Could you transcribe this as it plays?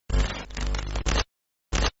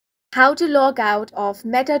How to log out of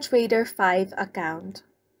MetaTrader5 account.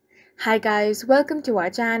 Hi guys, welcome to our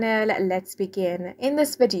channel. Let's begin. In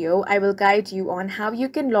this video, I will guide you on how you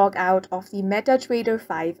can log out of the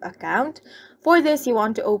MetaTrader5 account. For this, you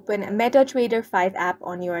want to open MetaTrader5 app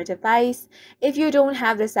on your device. If you don't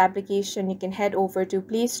have this application, you can head over to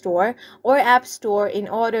Play Store or App Store in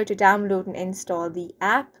order to download and install the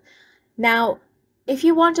app. Now, if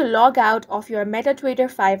you want to log out of your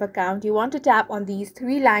MetaTrader5 account, you want to tap on these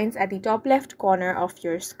three lines at the top left corner of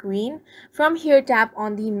your screen. From here, tap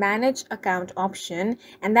on the Manage Account option,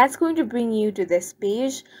 and that's going to bring you to this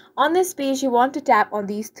page. On this page, you want to tap on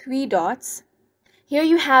these three dots. Here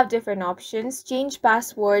you have different options: change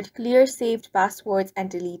password, clear saved passwords,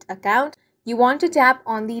 and delete account. You want to tap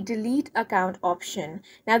on the delete account option.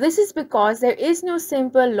 Now this is because there is no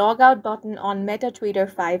simple logout button on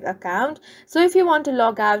MetaTrader5 account. So if you want to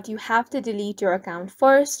log out, you have to delete your account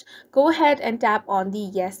first. Go ahead and tap on the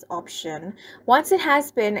yes option. Once it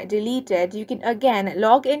has been deleted, you can again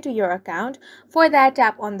log into your account. For that,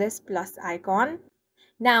 tap on this plus icon.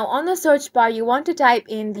 Now on the search bar, you want to type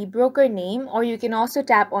in the broker name, or you can also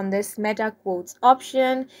tap on this meta quotes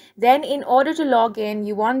option. Then in order to log in,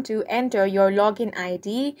 you want to enter your login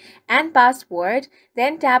ID and password.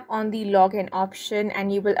 Then tap on the login option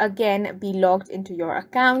and you will again be logged into your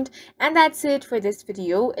account. And that's it for this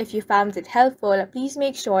video. If you found it helpful, please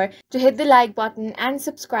make sure to hit the like button and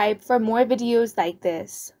subscribe for more videos like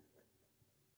this.